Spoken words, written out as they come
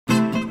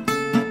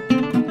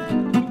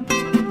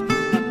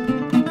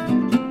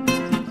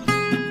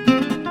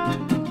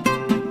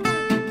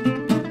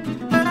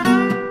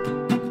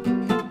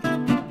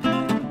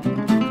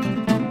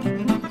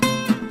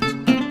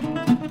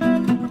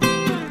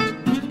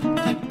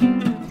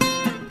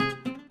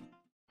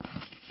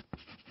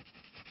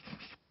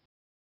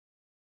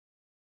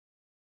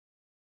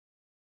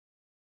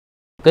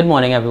Good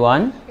morning,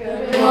 everyone.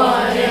 Good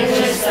morning,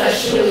 Mr.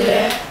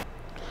 Shule.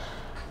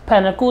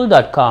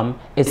 Pennacool.com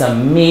is a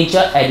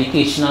major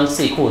educational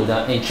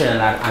stakeholder in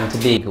Trinidad and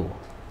Tobago.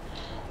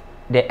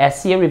 The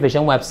SCA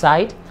revision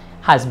website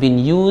has been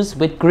used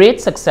with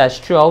great success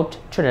throughout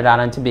Trinidad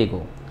and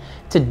Tobago.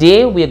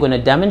 Today, we are going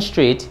to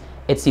demonstrate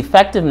its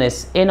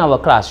effectiveness in our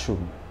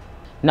classroom.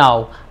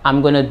 Now,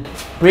 I'm going to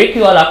break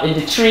you all up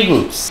into 3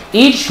 groups.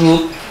 Each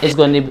group is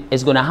going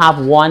to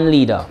have one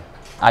leader.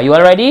 Are you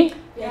all ready?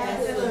 Yes.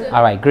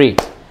 All right,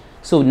 great.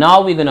 So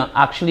now we're going to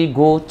actually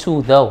go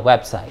to the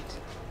website.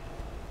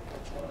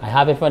 I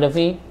have in front of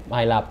me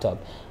my laptop.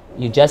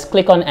 You just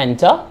click on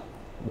enter.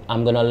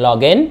 I'm going to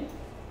log in.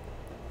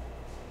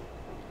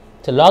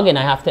 To log in,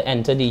 I have to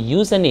enter the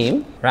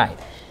username. Right.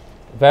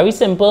 Very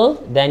simple.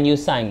 Then you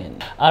sign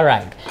in. All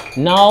right.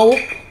 Now,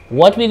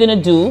 what we're going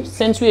to do,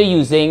 since we are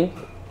using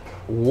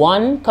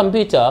one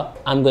computer,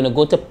 I'm going to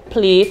go to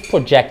play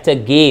projector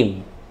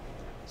game.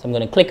 So I'm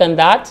going to click on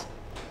that.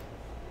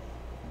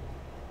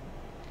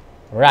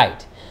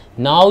 Right.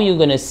 Now you're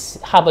going to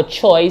have a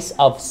choice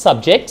of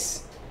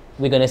subjects.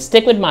 We're going to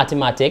stick with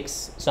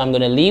mathematics. So I'm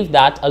going to leave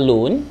that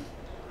alone.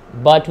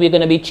 But we're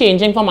going to be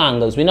changing from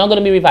angles. We're not going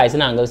to be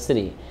revising angles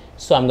today.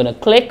 So I'm going to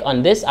click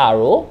on this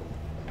arrow.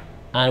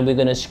 And we're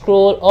going to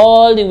scroll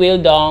all the way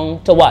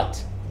down to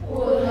what?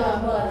 Whole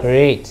numbers.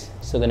 Great.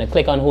 So we're going to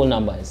click on whole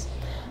numbers.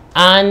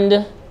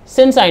 And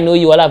since I know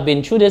you all have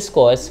been through this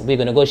course, we're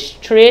going to go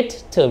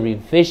straight to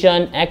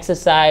revision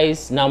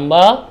exercise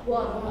number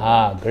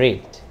 1.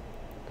 Great.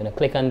 Going to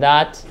click on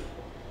that.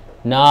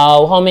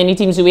 Now, how many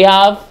teams do we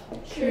have?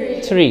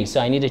 3. 3.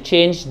 So I need to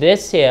change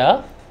this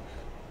here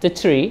to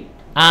 3.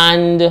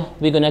 And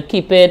we're going to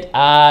keep it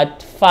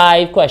at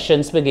 5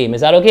 questions per game. Is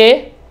that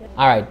okay? Yeah.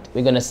 All right.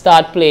 We're going to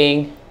start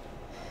playing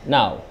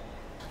now.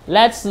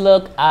 Let's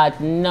look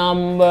at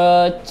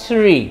number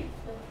 3.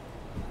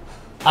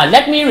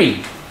 Let me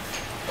read.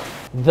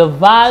 The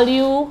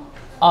value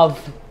of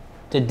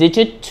the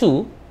digit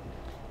 2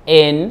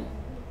 in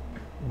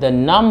the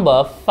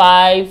number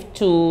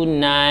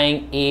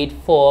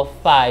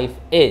 529845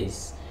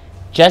 is.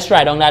 Just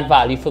write down that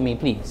value for me,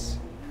 please.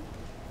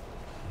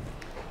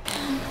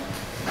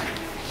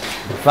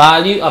 The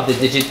value of the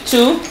digit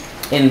 2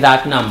 in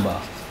that number.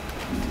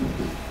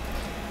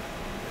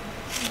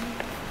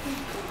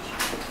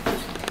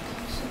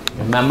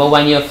 Remember,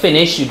 when you're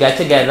finished, you get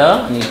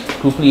together and the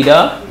group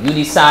leader, you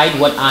decide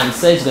what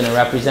answer is going to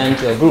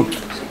represent your group.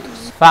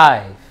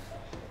 5,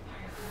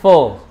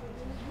 4,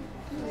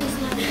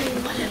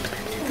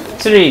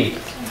 3,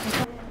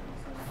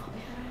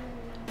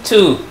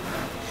 2,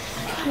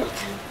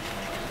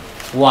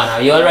 1.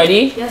 Are you all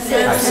ready? Yes,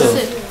 sir. All right, so,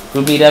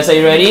 group leaders, are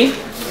you ready?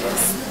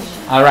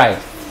 Yes. All right.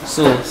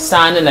 So,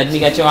 stand and let me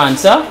get your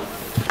answer.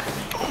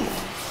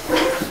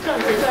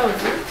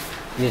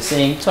 You're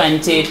saying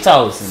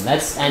 28,000.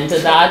 Let's enter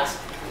that.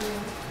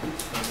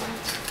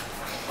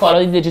 Call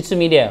all the digits to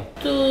me there.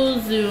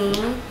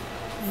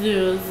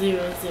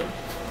 20000.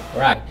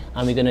 Right.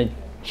 And we're going to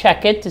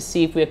check it to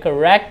see if we're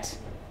correct.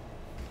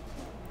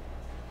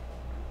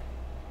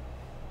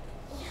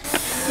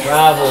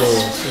 Bravo,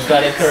 you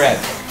got it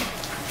correct.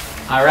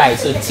 All right,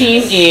 so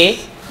Team A,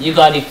 you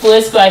got the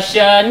first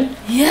question.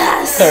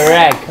 Yes.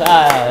 Correct.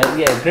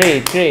 Yeah,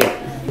 great.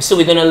 So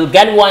we're going to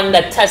get one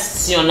that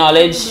tests your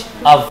knowledge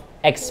of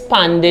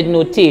expanded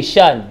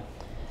notation.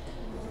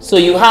 So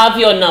you have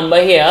your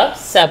number here,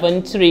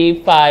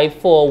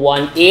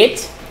 735418,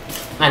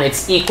 and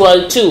it's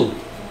equal to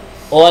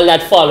all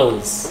that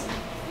follows.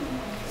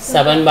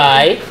 7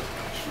 by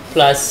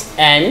plus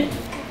n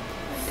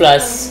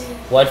plus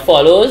what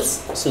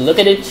follows. So look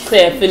at it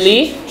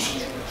carefully.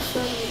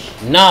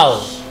 Now,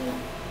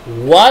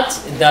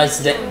 what does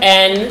the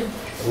n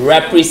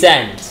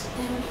represent?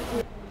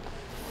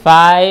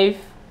 5,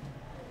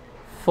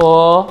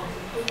 4,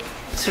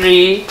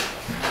 3,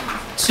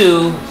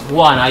 2,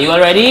 1. Are you all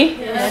ready?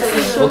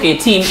 Yes. Okay,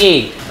 Team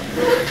A.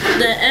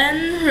 The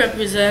n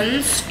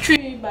represents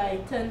 3 by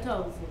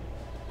 10,000.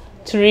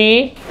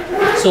 3.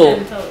 So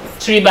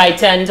 3 by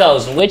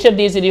 10,000. Which of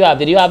these did you have?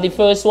 Did you have the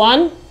first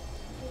one?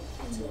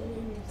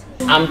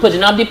 I'm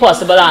putting up the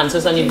possible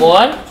answers on the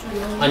board,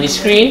 on the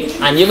screen,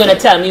 and you're going to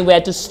tell me where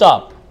to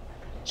stop.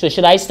 So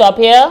should I stop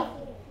here?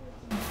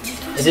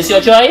 Is this your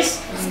choice?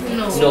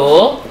 No.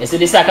 No. Is it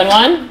the second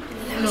one?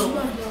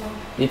 No.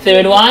 The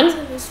third one?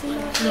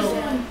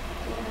 No.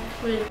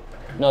 Wait.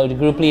 No, the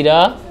group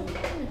leader.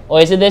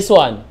 Or is it this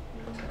one?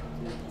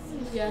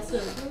 Yes,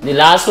 sir. The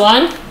last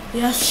one?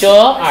 Yes.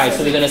 Sure? Alright,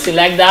 so we're going to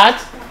select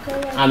that,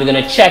 and we're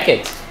going to check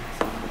it.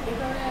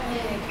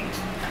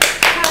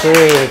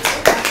 Great.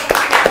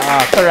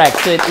 Correct.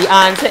 So the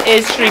answer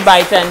is 3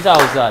 by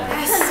 10,000.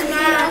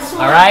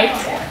 Alright?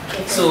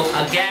 So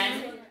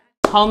again,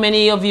 how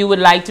many of you would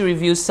like to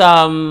review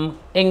some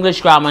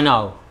English grammar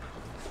now?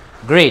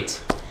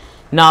 Great.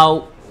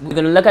 Now, we're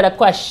going to look at a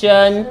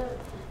question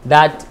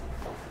that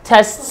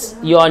tests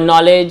your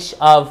knowledge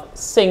of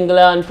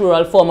singular and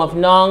plural form of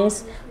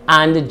nouns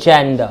and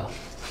gender.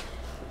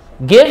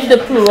 Give the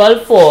plural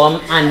form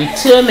and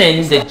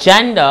determine the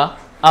gender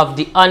of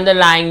the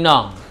underlying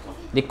noun.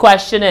 The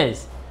question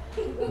is,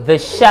 the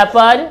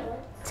shepherd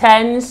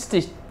tends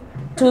to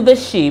the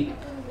sheep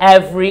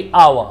every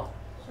hour.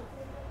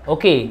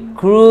 Okay,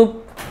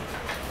 group,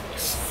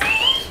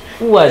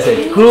 who was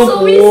it?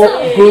 Group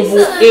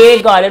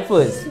A got it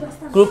first.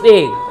 Group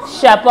A,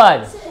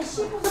 shepherd.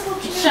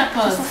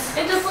 Shepherds.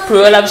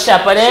 Plural of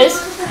shepherd is?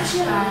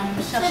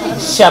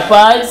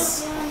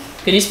 Shepherds.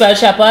 Can you spell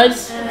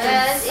shepherds?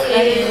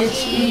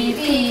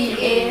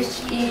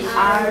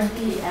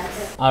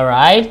 S-H-E-P-H-E-R-D-S.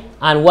 Alright.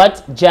 And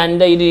what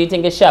gender do you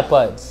think is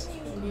shepherds?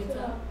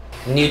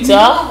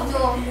 Neuter?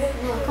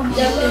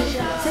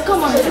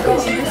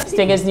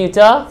 Think it's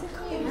neuter?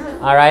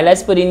 Alright,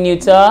 let's put in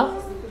neuter.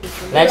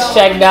 Let's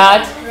check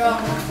that.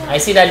 I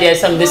see that there's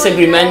some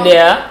disagreement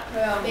there.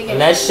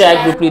 Let's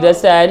check. Group leader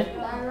said.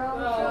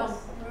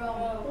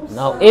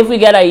 Now, if we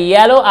get a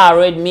yellow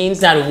arrow, it means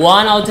that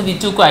one out of the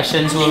two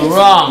questions were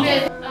wrong.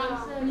 And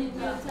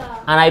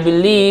I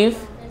believe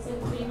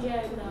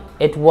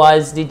it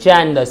was the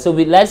gender. So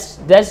let's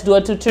do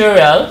a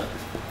tutorial.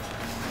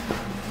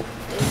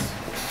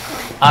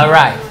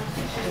 Alright.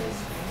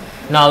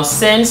 Now,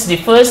 since the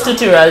first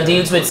tutorial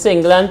deals with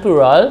singular and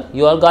plural,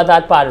 you all got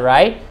that part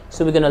right.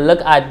 So we're going to look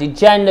at the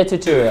gender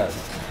tutorial.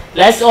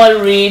 Let's all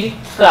read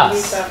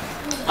class.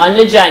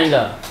 Under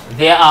gender,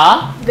 there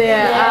are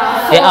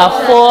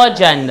 4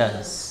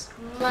 genders.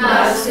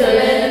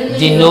 Masculine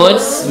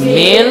Denotes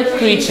male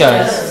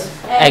creatures.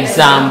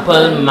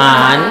 Example,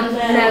 man,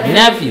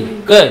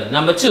 nephew. Good.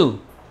 Number 2.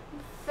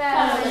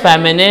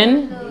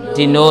 Feminine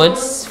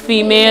denotes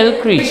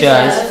female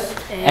creatures.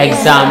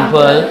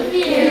 Example.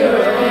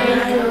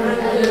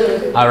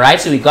 Alright,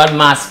 so we got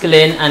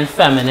masculine and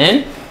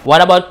feminine.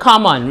 What about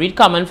common? Read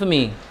common for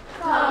me.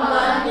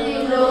 Common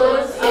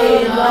denotes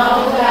a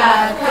noun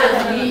that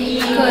can be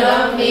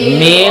either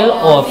Male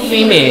or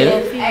female.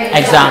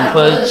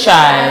 Example,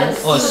 child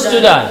or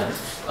student.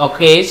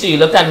 Okay, so you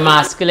looked at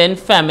masculine,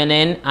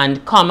 feminine,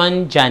 and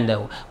common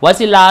gender. What's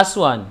the last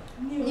one?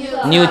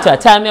 Neuter.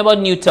 Tell me about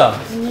neuter.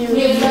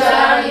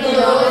 Neuter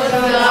denotes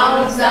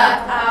nouns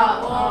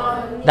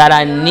That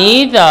are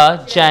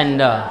neither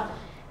gender.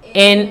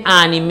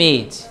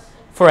 Inanimate.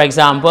 For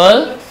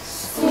example,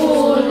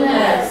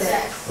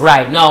 schoolness.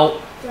 right,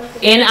 now,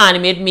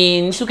 inanimate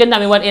means, who can tell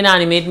me what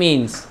inanimate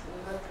means?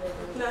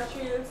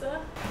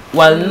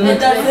 Well, It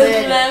doesn't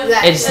live.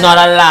 it's not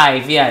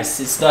alive, yes.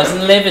 It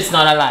doesn't live, it's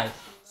not alive.